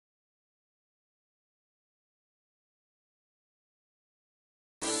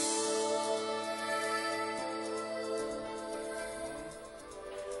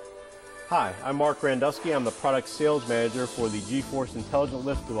Hi, I'm Mark Grandusky. I'm the product sales manager for the G-Force Intelligent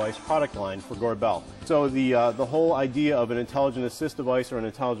Lift Device product line for Gorbel. So the whole idea of an intelligent assist device or an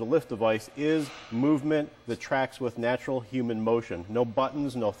intelligent lift device is movement that tracks with natural human motion. No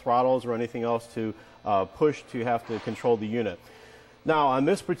buttons, no throttles or anything else to push to have to control the unit. Now on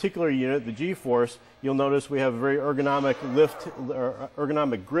this particular unit, the G-Force, you'll notice we have a very ergonomic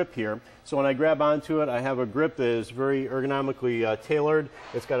ergonomic grip here. So when I grab onto it, I have a grip that is very ergonomically tailored.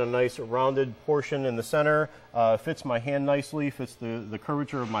 It's got a nice rounded portion in the center, fits my hand nicely, fits the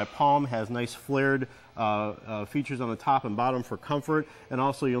curvature of my palm, has nice flared features on the top and bottom for comfort, and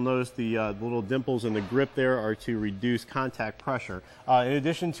also you'll notice the little dimples in the grip there are to reduce contact pressure. In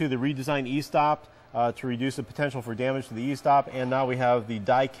addition to the redesigned E-stop, to reduce the potential for damage to the E-stop, and now we have the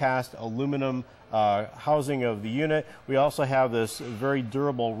die-cast aluminum housing of the unit. We also have this very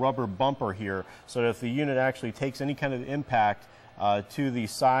durable rubber bumper here, so that if the unit actually takes any kind of impact to the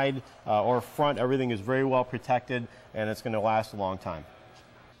side or front, everything is very well protected and it's going to last a long time.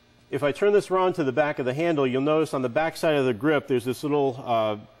 If I turn this around to the back of the handle, you'll notice on the back side of the grip there's this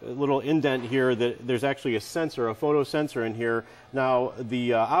little indent here that there's actually a sensor, a photo sensor in here. Now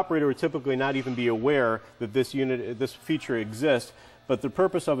the operator would typically not even be aware that this feature exists, but the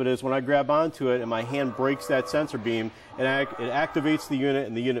purpose of it is when I grab onto it and my hand breaks that sensor beam, it activates the unit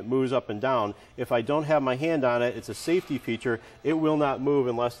and the unit moves up and down. If I don't have my hand on it, it's a safety feature. It will not move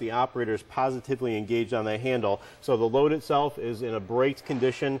unless the operator is positively engaged on that handle. So the load itself is in a braked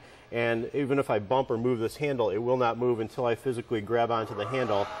condition, and even if I bump or move this handle, it will not move until I physically grab onto the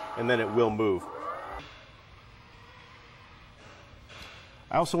handle, and then it will move.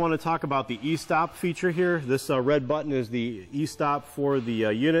 I also want to talk about the E-stop feature here. This red button is the E-stop for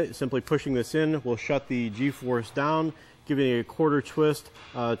the unit. Simply pushing this in will shut the G-Force down. Giving it a quarter twist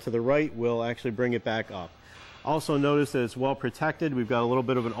to the right will actually bring it back up. Also notice that it's well protected. We've got a little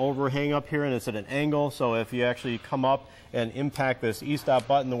bit of an overhang up here and it's at an angle, so if you actually come up and impact this E-stop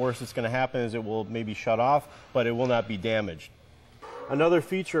button, the worst that's going to happen is it will maybe shut off, but it will not be damaged. Another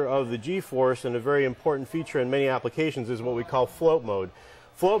feature of the G-Force, and a very important feature in many applications, is what we call float mode.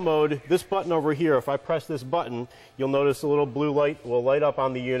 Float mode, this button over here, if I press this button, you'll notice a little blue light will light up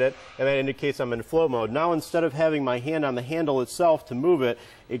on the unit, and that indicates I'm in float mode. Now instead of having my hand on the handle itself to move it,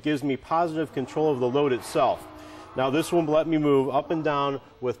 it gives me positive control of the load itself. Now this will let me move up and down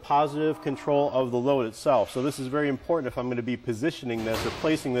with positive control of the load itself. So this is very important if I'm going to be positioning this or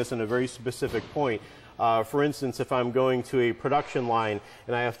placing this in a very specific point. For instance, if I'm going to a production line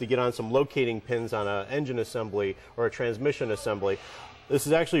and I have to get on some locating pins on an engine assembly or a transmission assembly, this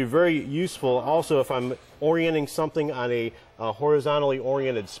is actually very useful also if I'm orienting something on a horizontally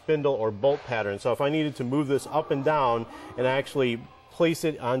oriented spindle or bolt pattern. So if I needed to move this up and down and actually place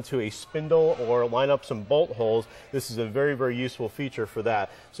it onto a spindle or line up some bolt holes, this is a very, very useful feature for that.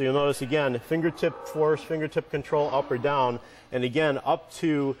 So you'll notice again, fingertip force, fingertip control up or down, and again up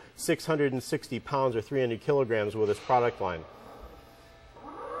to 660 pounds or 300 kilograms with this product line.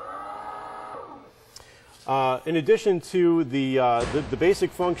 In addition to the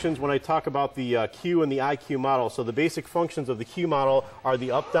basic functions, when I talk about the Q and the IQ model, so the basic functions of the Q model are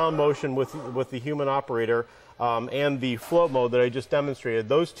the up-down motion with the human operator and the float mode that I just demonstrated.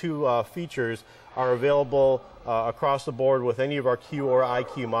 Those two features are available across the board with any of our Q or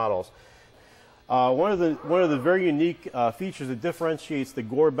IQ models. One of the very unique features that differentiates the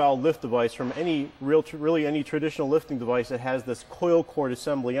Gorbel lift device from really any traditional lifting device that has this coil cord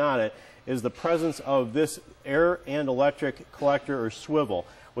assembly on it is the presence of this air and electric collector or swivel.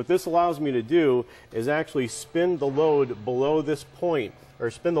 What this allows me to do is actually spin the load below this point,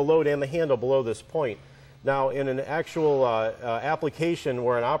 or spin the load and the handle below this point. Now in an actual application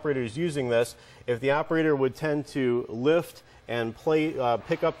where an operator is using this, if the operator would tend to lift and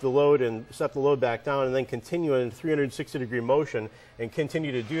pick up the load and set the load back down and then continue in 360-degree motion and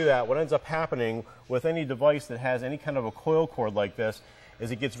continue to do that, what ends up happening with any device that has any kind of a coil cord like this is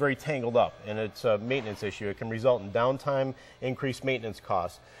it gets very tangled up, and it's a maintenance issue. It can result in downtime, increased maintenance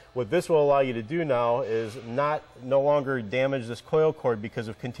costs. What this will allow you to do now is no longer damage this coil cord because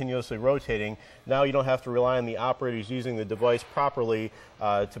of continuously rotating. Now you don't have to rely on the operators using the device properly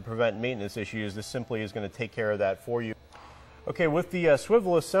to prevent maintenance issues. This simply is going to take care of that for you. Okay, with the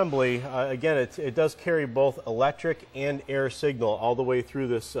swivel assembly, again, it does carry both electric and air signal all the way through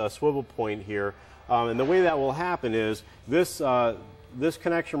this swivel point here. And the way that will happen is this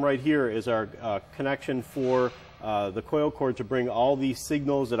connection right here is our connection for the coil cord to bring all the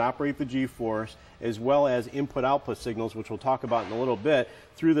signals that operate the G-Force, as well as input-output signals, which we'll talk about in a little bit,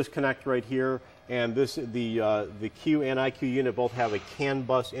 through this connect right here. And the Q and IQ unit both have a CAN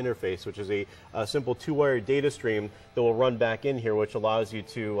bus interface, which is a simple two-wire data stream that will run back in here, which allows you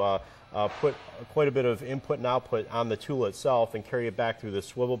to put quite a bit of input and output on the tool itself and carry it back through the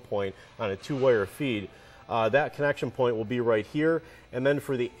swivel point on a 2-wire feed. That connection point will be right here. And then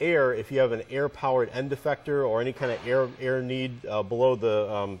for the air, if you have an air-powered end effector or any kind of air need below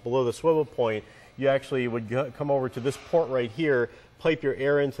the swivel point, you actually would come over to this port right here, pipe your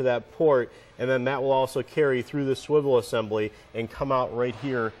air into that port, and then that will also carry through the swivel assembly and come out right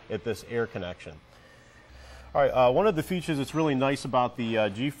here at this air connection. All right, one of the features that's really nice about the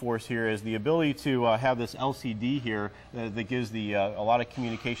G-Force here is the ability to have this LCD here that gives a lot of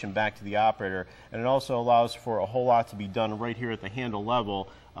communication back to the operator, and it also allows for a whole lot to be done right here at the handle level,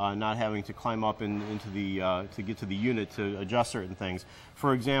 not having to climb up to get to the unit to adjust certain things.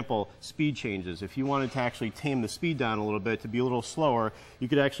 For example, speed changes. If you wanted to actually tame the speed down a little bit to be a little slower, you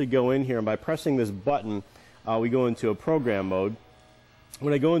could actually go in here, and by pressing this button, we go into a program mode.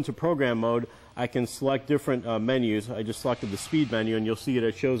 When I go into program mode, I can select different menus. I just selected the speed menu, and you'll see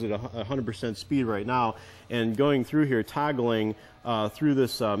it shows it 100% speed right now. And going through here, toggling through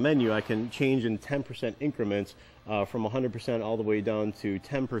this menu, I can change in 10% increments from 100% all the way down to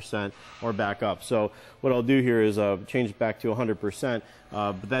 10% or back up. So what I'll do here is change it back to 100%,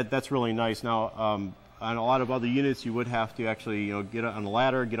 but that's really nice. Now, on a lot of other units, you would have to actually, get on the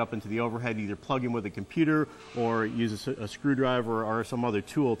ladder, get up into the overhead, either plug in with a computer or use a screwdriver or some other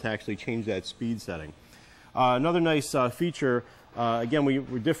tool to actually change that speed setting. Another nice feature, again, we're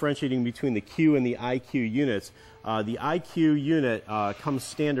differentiating between the Q and the IQ units. The IQ unit comes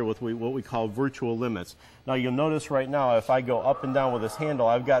standard with what we call virtual limits. Now you'll notice right now, if I go up and down with this handle,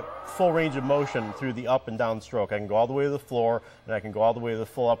 I've got full range of motion through the up and down stroke. I can go all the way to the floor, and I can go all the way to the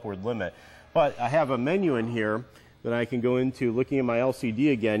full upward limit. But I have a menu in here that I can go into. Looking at my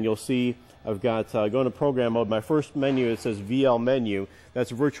LCD again, you'll see I've got, going to program mode, my first menu, it says VL menu.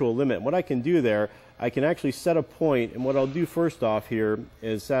 That's virtual limit. What I can do there, I can actually set a point, and what I'll do first off here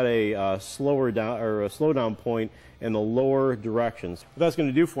is set a slower down or a slow down point in the lower directions. What that's going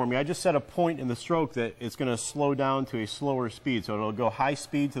to do for me, I just set a point in the stroke that it's going to slow down to a slower speed. So it'll go high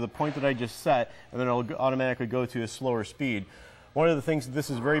speed to the point that I just set, and then it'll automatically go to a slower speed. One of the things that this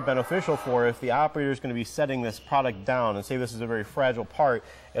is very beneficial for, if the operator is going to be setting this product down, and say this is a very fragile part,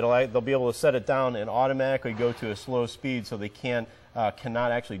 they'll be able to set it down and automatically go to a slow speed, so they cannot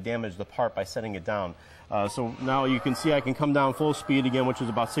actually damage the part by setting it down. So now you can see I can come down full speed again, which is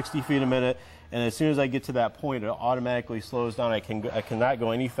about 60 feet a minute, and as soon as I get to that point, it automatically slows down. I cannot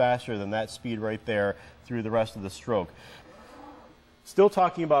go any faster than that speed right there through the rest of the stroke. Still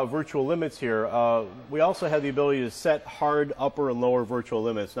talking about virtual limits here, we also have the ability to set hard upper and lower virtual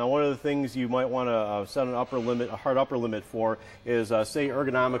limits. Now, one of the things you might want to set a hard upper limit for is, say,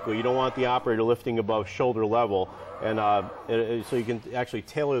 ergonomically, you don't want the operator lifting above shoulder level, and so you can actually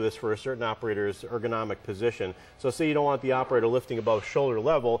tailor this for a certain operator's ergonomic position. So say you don't want the operator lifting above shoulder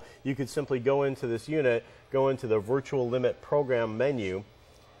level, you could simply go into this unit, go into the virtual limit program menu,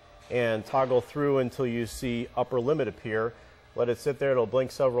 and toggle through until you see upper limit appear. Let it sit there, it'll blink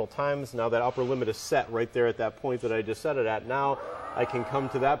several times. Now that upper limit is set right there at that point that I just set it at. Now I can come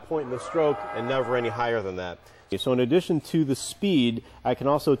to that point in the stroke and never any higher than that. So in addition to the speed, I can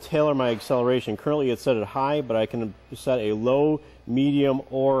also tailor my acceleration. Currently it's set at high, but I can set a low, medium,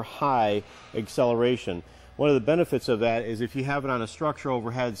 or high acceleration. One of the benefits of that is if you have it on a structure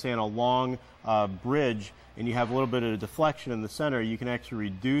overhead, say on a long bridge, and you have a little bit of deflection in the center, you can actually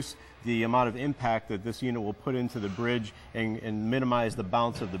reduce the amount of impact that this unit will put into the bridge and minimize the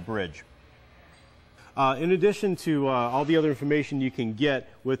bounce of the bridge. In addition to all the other information you can get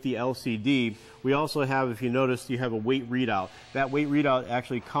with the LCD, we also have, if you notice, you have a weight readout. That weight readout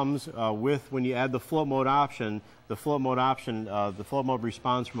actually comes with, when you add the float mode option, the float mode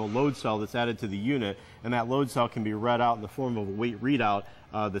responds from a load cell that's added to the unit, and that load cell can be read out in the form of a weight readout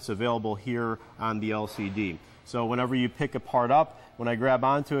that's available here on the LCD. So whenever you pick a part up, when I grab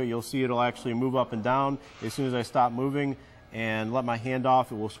onto it, you'll see it'll actually move up and down. As soon as I stop moving and let my hand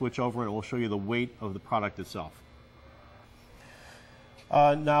off, it will switch over and it will show you the weight of the product itself.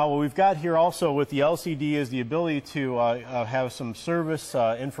 Now what we've got here also with the LCD is the ability to have some service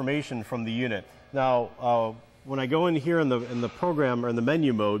information from the unit. Now when I go in here in the program or in the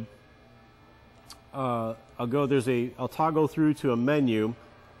menu mode, I'll toggle through to a menu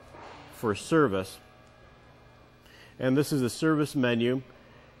for service, and this is the service menu,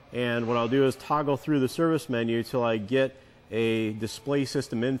 and what I'll do is toggle through the service menu till I get a display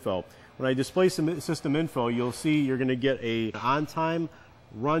system info. When I display system info, you'll see you're going to get a on time,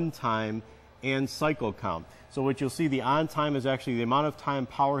 run time, and cycle count. So what you'll see, the on time is actually the amount of time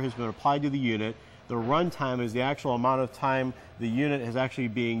power has been applied to the unit. The run time is the actual amount of time the unit is actually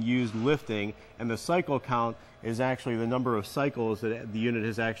being used lifting, and the cycle count is actually the number of cycles that the unit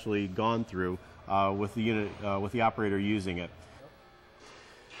has actually gone through with the operator using it.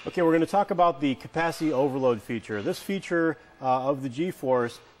 Okay, we're going to talk about the capacity overload feature. This feature of the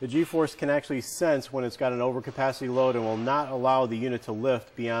G-Force can actually sense when it's got an overcapacity load and will not allow the unit to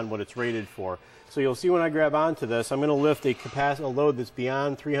lift beyond what it's rated for. So you'll see when I grab onto this, I'm going to lift a load that's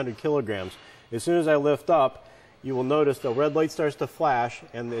beyond 300 kilograms. As soon as I lift up, you will notice the red light starts to flash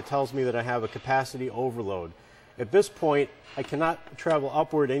and it tells me that I have a capacity overload. At this point, I cannot travel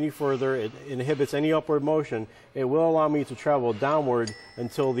upward any further. It inhibits any upward motion. It will allow me to travel downward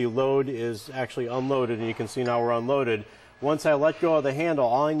until the load is actually unloaded, and you can see now we're unloaded. Once I let go of the handle,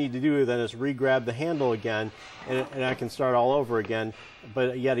 all I need to do then is re-grab the handle again, and I can start all over again.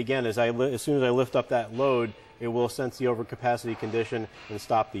 But yet again, as soon as I lift up that load, it will sense the overcapacity condition and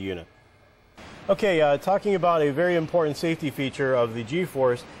stop the unit. Okay, talking about a very important safety feature of the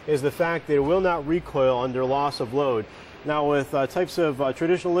G-Force is the fact that it will not recoil under loss of load. Now, with types of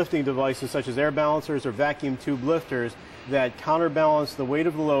traditional lifting devices such as air balancers or vacuum tube lifters that counterbalance the weight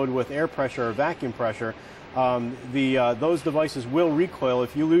of the load with air pressure or vacuum pressure, those devices will recoil.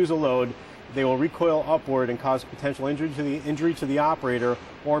 If you lose a load, they will recoil upward and cause potential injury to the operator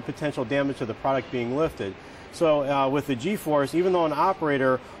or potential damage to the product being lifted. So with the G-Force, even though an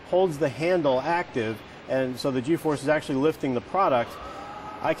operator holds the handle active, and so the G-Force is actually lifting the product,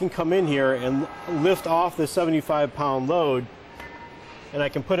 I can come in here and lift off the 75-pound load, and I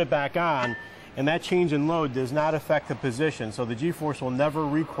can put it back on, and that change in load does not affect the position. So the G-Force will never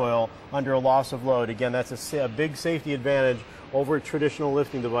recoil under a loss of load. Again, that's a big safety advantage over traditional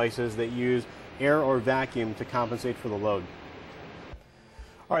lifting devices that use air or vacuum to compensate for the load.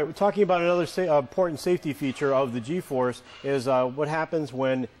 All right, we're talking about another important safety feature of the G-Force is what happens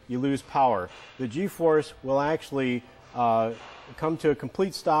when you lose power. The G-Force will actually come to a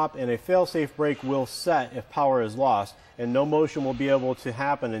complete stop, and a fail-safe brake will set if power is lost, and no motion will be able to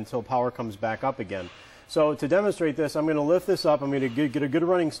happen until power comes back up again. So to demonstrate this, I'm going to lift this up. I'm going to get a good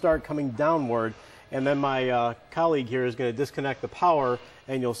running start coming downward, and then my colleague here is going to disconnect the power,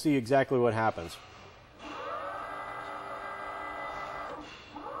 and you'll see exactly what happens.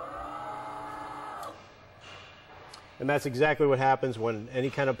 And that's exactly what happens when any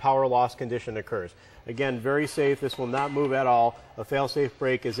kind of power loss condition occurs. Again, very safe. This will not move at all. A fail-safe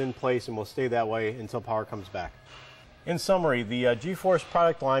brake is in place and will stay that way until power comes back. In summary, the G-Force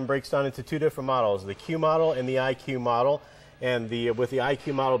product line breaks down into two different models, the Q model and the IQ model. And with the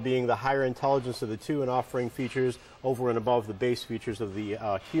IQ model being the higher intelligence of the two and offering features over and above the base features of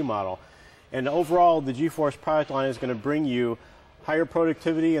the Q model. And overall, the G-Force product line is going to bring you higher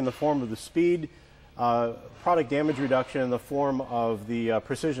productivity in the form of the speed, product damage reduction in the form of the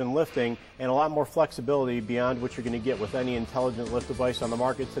precision lifting, and a lot more flexibility beyond what you're going to get with any intelligent lift device on the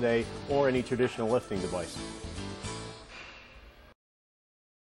market today or any traditional lifting device.